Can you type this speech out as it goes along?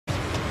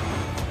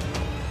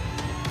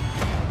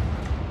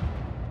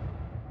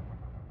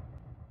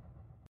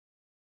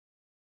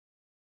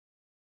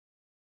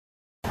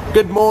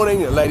Good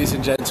morning, ladies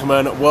and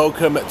gentlemen.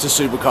 Welcome to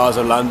Supercars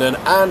of London.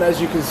 And as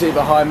you can see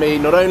behind me,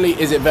 not only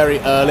is it very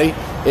early,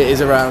 it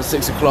is around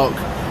 6 o'clock.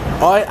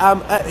 I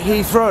am at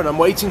Heathrow and I'm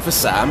waiting for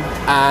Sam,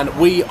 and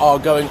we are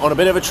going on a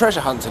bit of a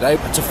treasure hunt today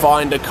to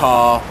find a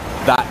car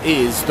that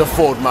is the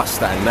Ford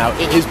Mustang. Now,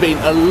 it has been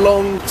a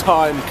long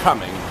time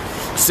coming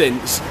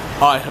since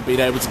I have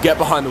been able to get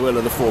behind the wheel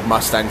of the Ford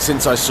Mustang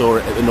since I saw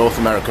it at the North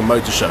American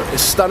Motor Show. It's a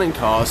stunning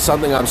car,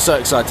 something I'm so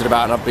excited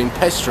about, and I've been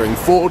pestering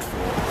Ford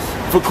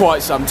for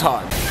quite some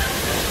time.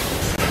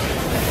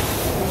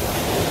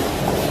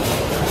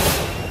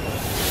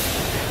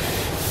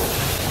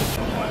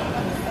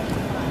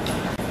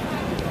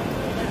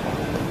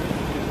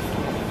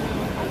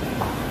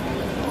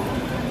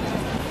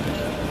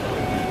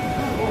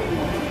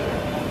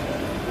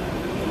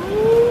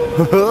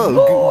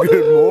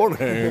 Good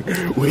morning.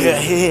 We are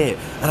here,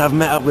 and I've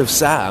met up with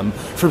Sam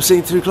from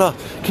Scene Through Class.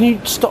 Can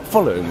you stop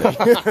following me? I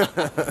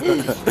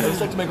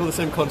just like to make all the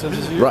same content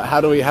as you. Right,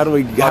 how do we?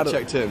 I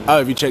checked in. Oh,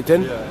 have you checked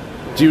in? Yeah.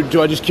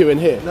 Do I just queue in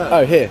here? No.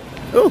 Oh, here.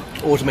 Oh,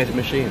 Automated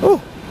machine.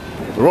 oh.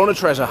 We're on a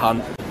treasure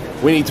hunt.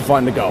 We need to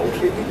find the gold.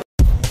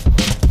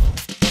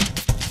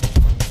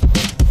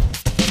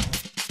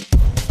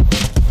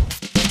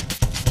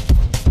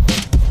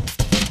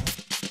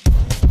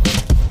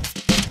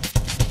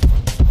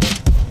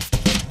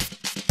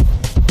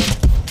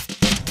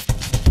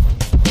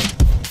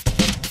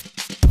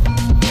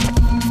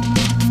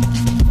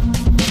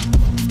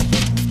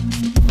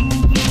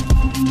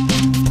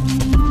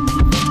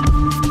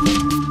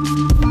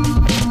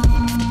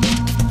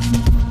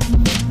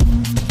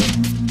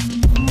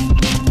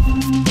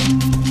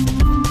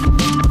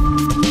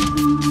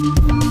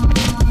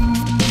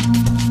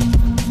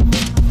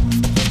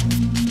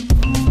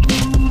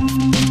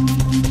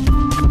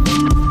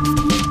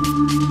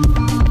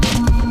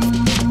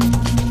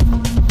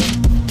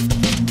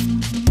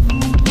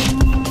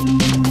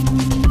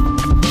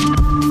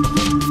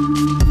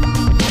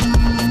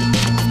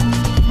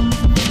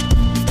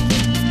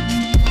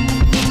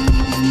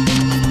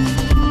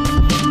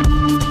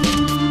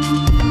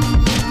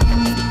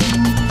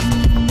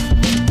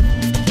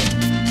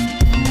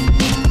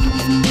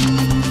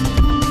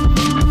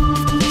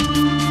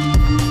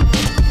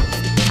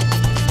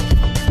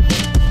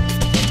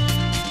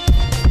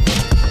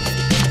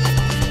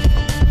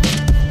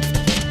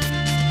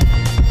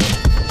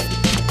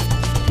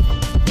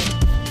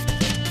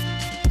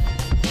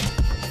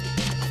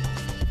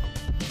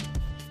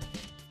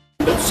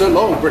 So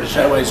long, British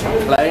Airways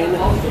plane.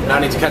 Now I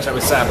need to catch up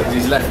with Sam because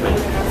he's left me.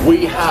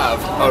 We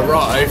have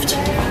arrived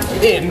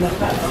in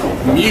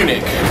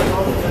Munich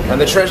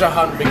and the treasure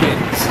hunt begins.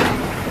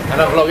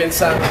 And I'm vlogging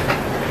Sam.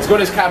 He's got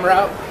his camera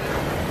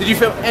out. Did you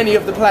film any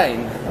of the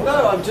plane?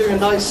 No, I'm doing a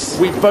nice...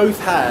 We both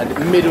had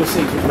middle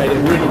seats, which made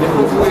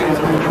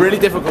it really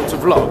difficult to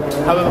vlog.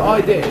 However,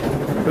 I did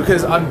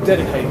because I'm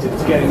dedicated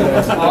to getting the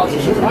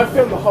I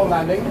filmed the whole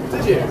landing.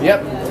 Did you?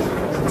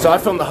 Yep. So I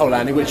filmed the whole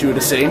landing, which you would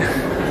have seen.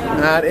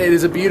 And it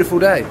is a beautiful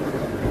day.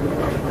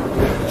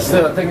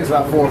 Still, I think it's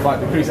about 4 or 5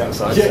 degrees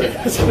outside.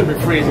 Yeah, it's going to be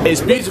freezing.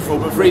 It's beautiful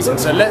but freezing,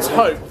 so let's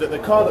hope that the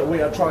car that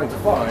we are trying to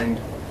find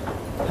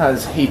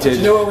has heated... Do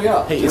you know where we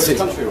are? Heated Which seats.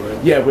 country we're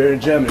in? Yeah, we're in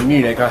Germany,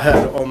 Munich. I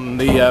heard on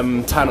the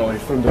tannoy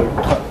from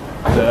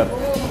the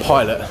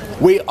pilot.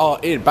 We are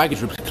in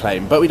baggage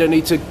reclaim, but we don't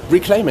need to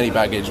reclaim any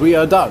baggage. We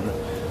are done.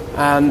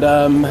 And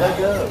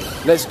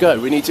let's go.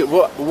 We need to...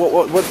 What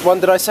one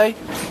did I say?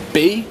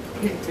 B?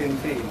 In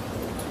B.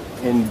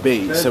 In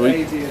B. So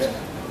we...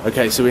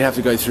 Okay, so we have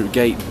to go through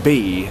gate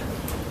B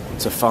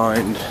to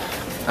find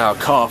our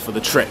car for the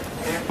trip.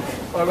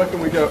 I reckon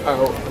we go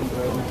out and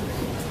then...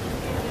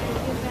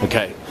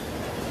 Okay,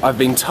 I've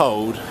been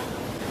told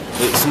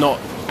it's not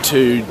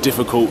too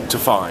difficult to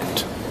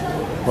find.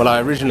 Well, I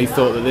originally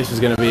thought that this was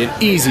going to be an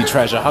easy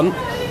treasure hunt.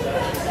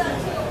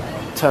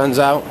 Turns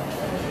out,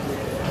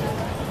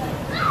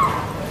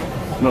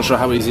 I'm not sure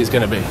how easy it's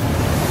going to be.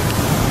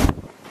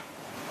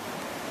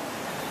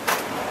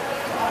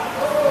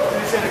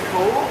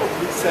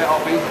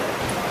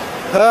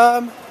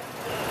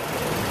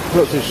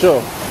 Not too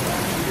sure.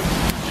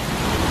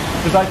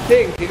 Because I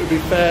think it would be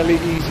fairly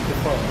easy to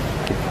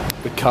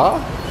find. The car?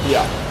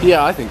 Yeah.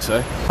 Yeah, I think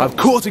so. I've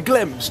caught a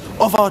glimpse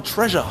of our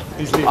treasure.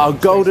 Our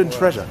golden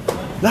treasure.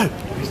 No.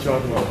 He's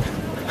driving on.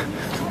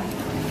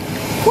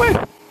 Quick!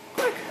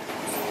 Quick!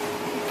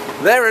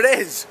 There it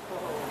is!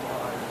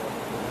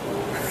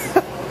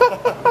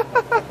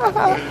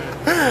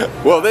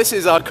 Well, this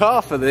is our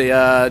car for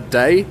the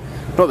day.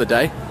 Not the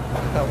day.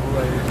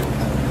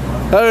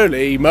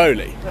 Holy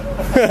moly.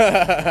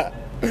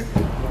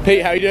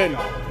 Pete, how you doing?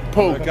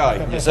 Paul?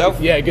 Okay, yourself?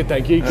 Yeah, good,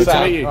 thank you. Good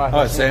to meet you.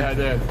 Hi, Sam. How you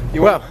doing?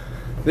 You Well,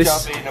 want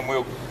this... jump in and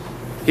we'll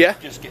Yeah?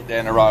 just get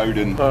down the road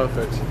and...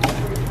 Perfect.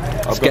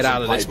 I've get got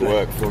out of some this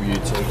paperwork for you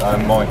to...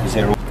 Mike is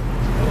here.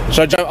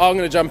 Shall I jump? I'm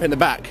going to jump in the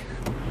back.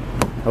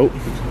 Oh.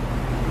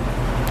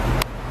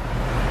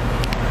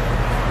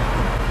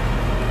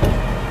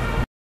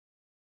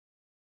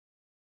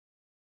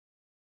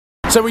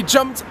 So we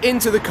jumped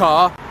into the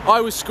car,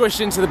 I was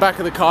squished into the back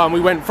of the car, and we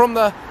went from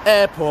the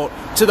airport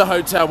to the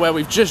hotel where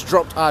we've just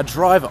dropped our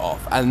driver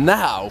off. And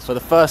now, for the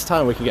first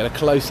time, we can get a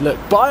close look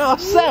by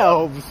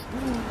ourselves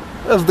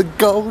of the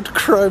gold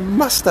chrome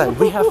Mustang.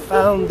 We have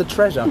found the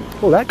treasure.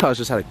 Oh, that car's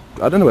just had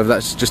a, I don't know whether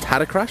that's just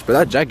had a crash, but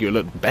that Jaguar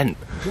looked bent.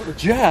 A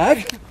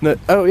Jag? No,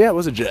 oh yeah, it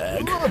was a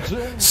Jag.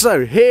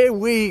 So here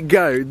we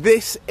go.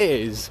 This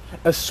is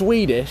a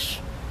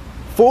Swedish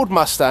Ford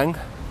Mustang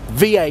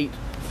V8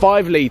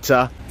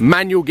 5-litre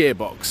manual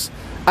gearbox,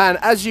 and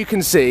as you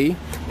can see,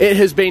 it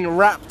has been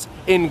wrapped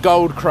in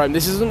gold chrome.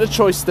 This isn't a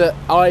choice that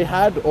I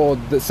had or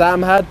that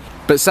Sam had,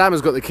 but Sam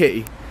has got the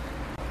key.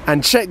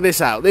 And check this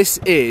out. This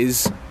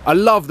is, I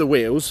love the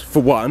wheels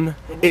for one.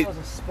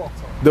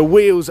 The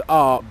wheels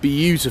are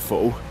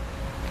beautiful.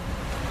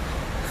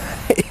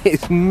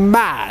 It's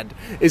mad.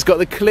 It's got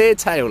the clear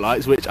tail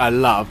lights, which I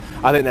love.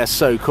 I think they're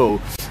so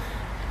cool.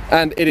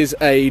 And it is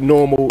a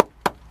normal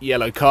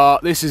yellow car.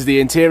 This is the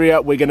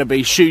interior. We're going to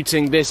be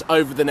shooting this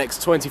over the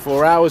next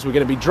 24 hours. We're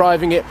going to be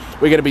driving it.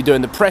 We're going to be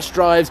doing the press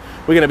drives.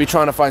 We're going to be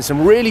trying to find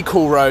some really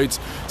cool roads.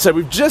 So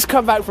we've just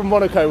come back from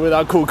Monaco with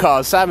our cool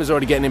cars. Sam is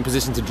already getting in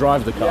position to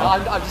drive the car.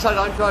 Yeah, I've decided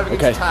I'm driving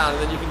into town,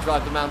 and then you can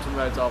drive the mountain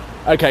roads off.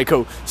 Okay,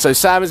 cool. So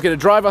Sam is going to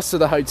drive us to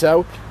the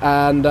hotel,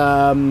 and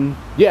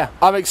yeah,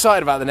 I'm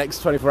excited about the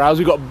next 24 hours.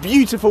 We've got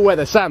beautiful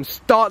weather. Sam,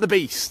 start the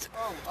beast.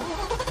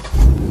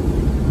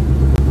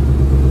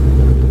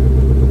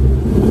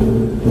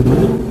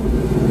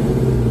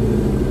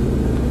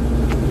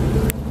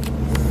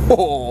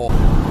 Oh.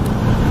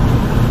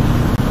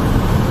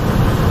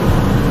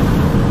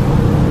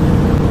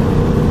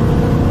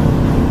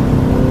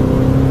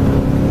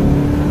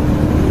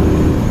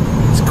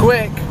 It's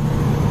quick.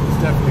 It's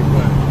definitely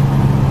quick.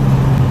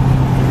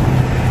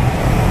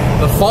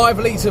 The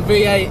 5-litre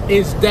V8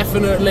 is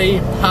definitely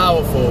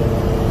powerful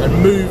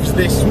and moves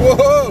this.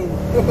 Whoa!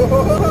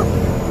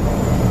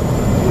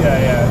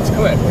 Yeah, it's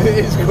quick.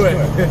 It is quick.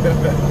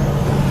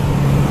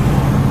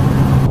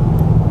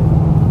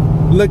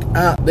 Look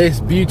at this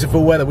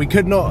beautiful weather. We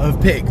could not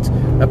have picked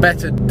a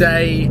better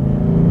day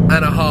and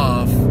a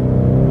half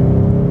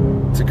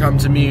to come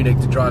to Munich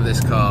to drive this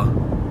car.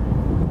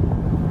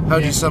 How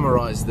do you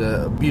summarise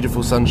the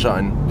beautiful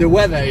sunshine? The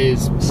weather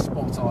is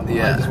spot on.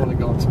 Yeah. I just want to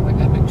go on some like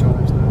epic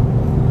drives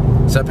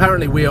now. So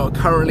apparently we are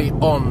currently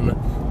on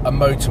a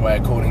motorway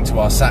according to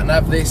our sat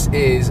nav. This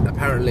is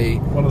apparently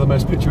one of the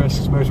most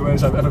picturesque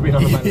motorways I've ever been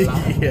on in my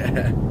life.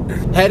 Yeah.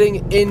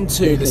 Heading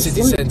into the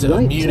city centre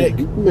of Munich.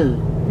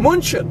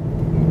 Munchen.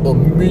 Or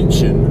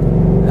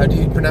München. How do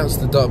you pronounce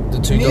the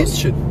two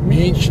dots?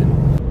 München.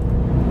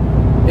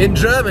 In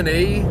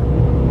Germany,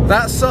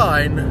 that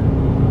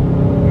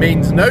sign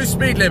means no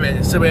speed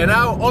limit. So we are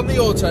now on the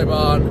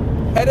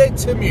autobahn, headed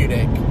to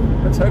Munich.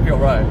 Let's hope you're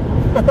right.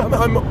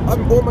 I'm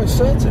almost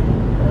certain.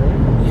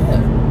 Yeah.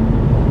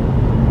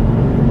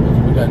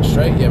 We're going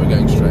straight? Yeah, we're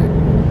going straight.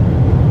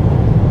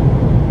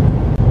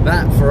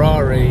 That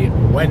Ferrari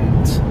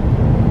went.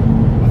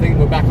 I think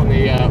we're back on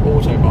the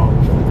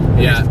autobahn.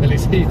 Yeah. At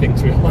least he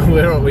thinks we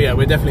are.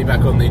 We're definitely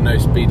back on the no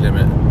speed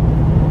limit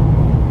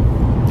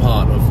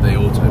part of the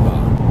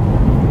autobahn.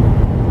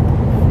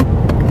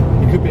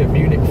 It could be a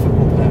Munich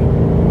football player.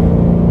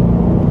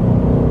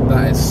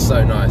 That is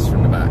so nice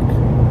from the back.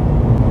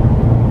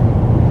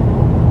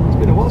 It's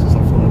been a while since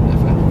I've followed an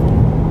FF.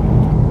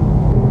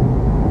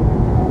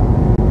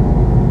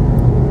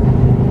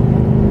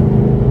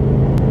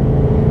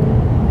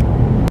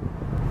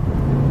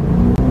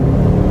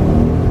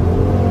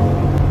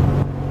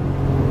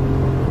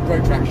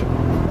 Road traction.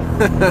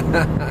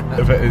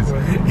 If it is,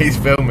 he's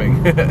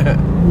filming. That's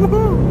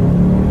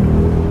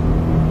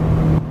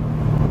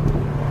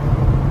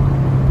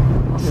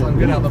some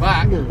good out the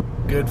back.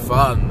 Good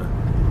fun.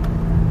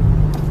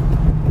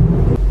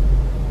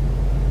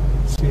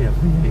 See ya,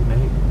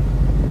 mate.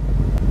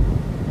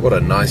 What a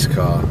nice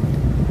car.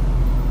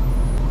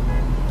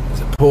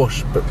 It's a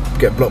Porsche, but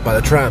get blocked by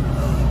the tram.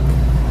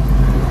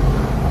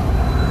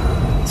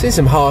 Seen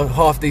some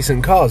half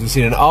decent cars. We've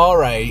seen an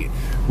R8.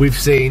 We've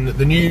seen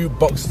the new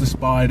Boxster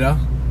Spider,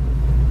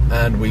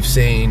 and we've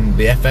seen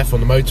the FF on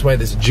the motorway.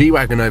 There's a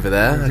G-Wagon over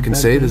there, I can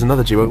see. There's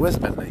another G-Wagon. Where's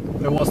the Bentley?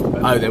 There was the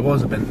Bentley. Oh, there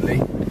was a Bentley.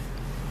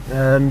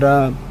 And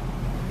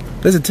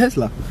there's a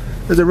Tesla.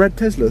 There's a red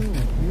Tesla.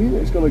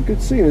 Munich's got a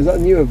good scene. Is that a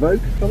new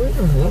Evoque coming?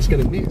 Oh, that's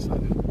getting me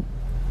excited.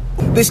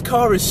 This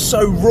car is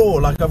so raw,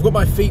 like I've got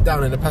my feet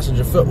down in the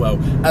passenger footwell,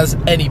 as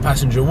any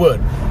passenger would.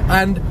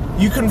 And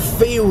you can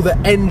feel the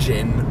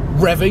engine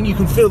revving, you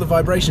can feel the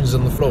vibrations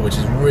on the floor, which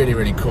is really,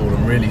 really cool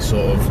and really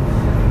sort of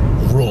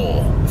raw.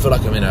 I feel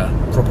like I'm in a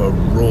proper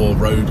raw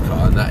road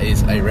car, and that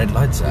is a red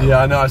light sound.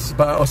 Yeah, I know,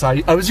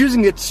 I was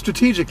using it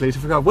strategically to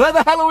figure out where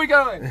the hell are we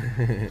going?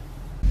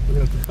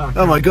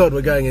 Oh my god,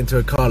 we're going into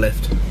a car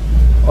lift.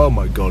 Oh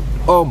my god.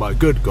 Oh my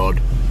good god.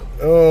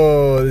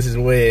 Oh, this is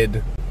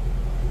weird.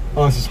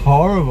 Oh, this is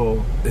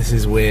horrible. This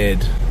is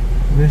weird.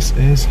 This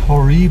is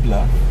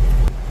horrible.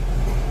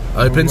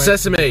 Open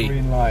sesame.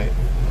 Green light.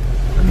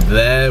 And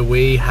there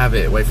we have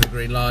it. Wait for the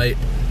green light.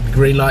 The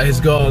green light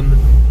has gone.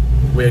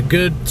 We're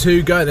good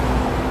to go.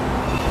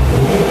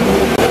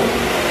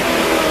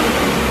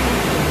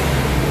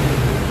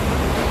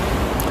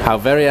 How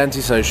very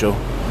antisocial.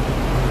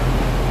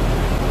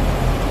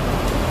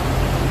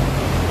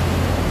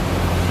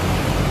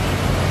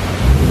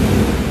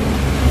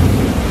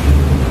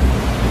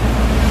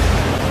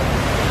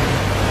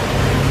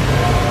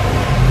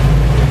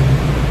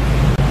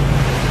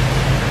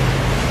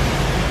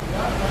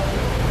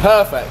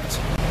 Perfect.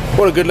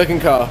 What a good looking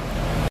car.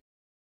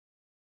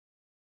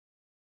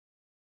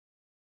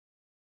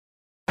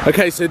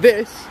 Okay, so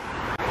this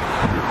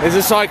is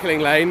a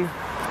cycling lane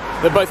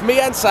that both me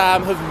and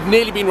Sam have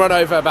nearly been run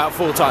over about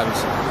 4 times.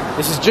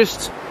 This is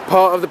just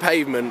part of the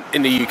pavement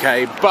in the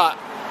UK, but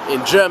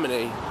in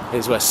Germany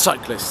is where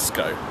cyclists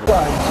go.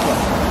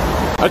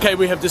 Okay,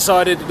 we have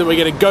decided that we're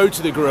going to go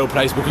to the grill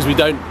place because we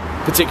don't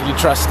particularly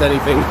trust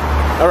anything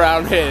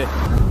around here.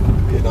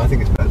 Yeah, no, I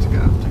think it's better to go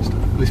out.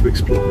 At least we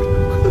explored.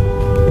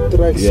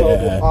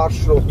 Yeah.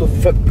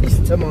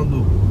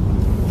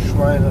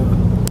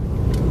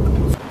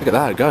 Look at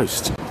that, a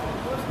ghost.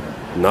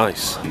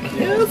 Nice.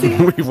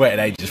 We waited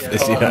ages for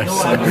this, you know.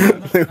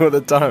 Look what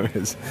the time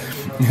is.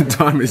 The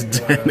time is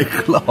 10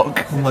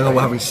 o'clock. Oh my god,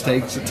 we're having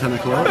steaks at 10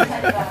 o'clock.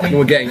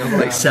 We're getting up at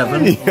like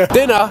 7. Yeah.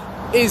 Dinner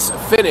is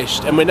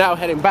finished and we're now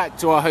heading back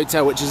to our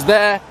hotel, which is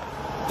there.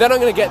 Then I'm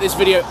going to get this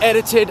video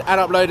edited and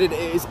uploaded.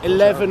 It is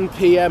 11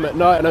 PM at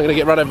night and I'm going to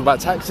get run over by a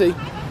taxi.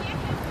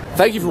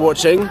 Thank you for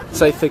watching.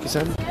 Say thank you,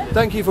 Sam.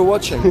 Thank you for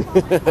watching.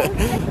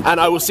 And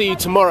I will see you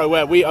tomorrow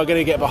where we are going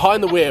to get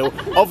behind the wheel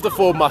of the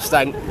Ford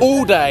Mustang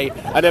all day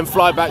and then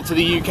fly back to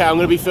the UK. I'm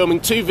going to be filming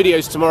 2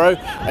 videos tomorrow.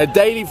 A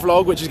daily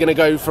vlog which is going to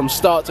go from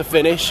start to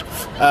finish,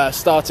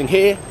 starting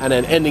here and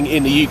then ending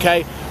in the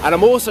UK. And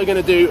I'm also going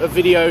to do a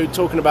video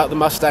talking about the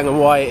Mustang and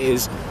why it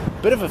is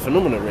a bit of a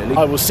phenomenon really.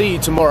 I will see you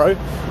tomorrow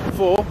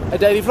for a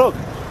daily vlog.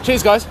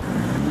 Cheers guys.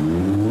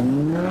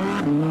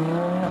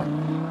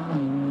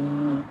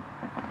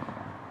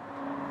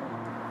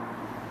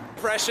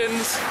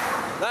 Impressions.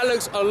 That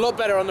looks a lot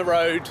better on the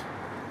road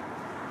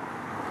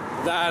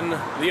than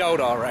the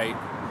old R8.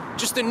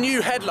 Just the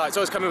new headlights,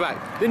 I was coming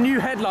back. The new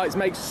headlights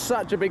make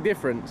such a big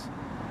difference.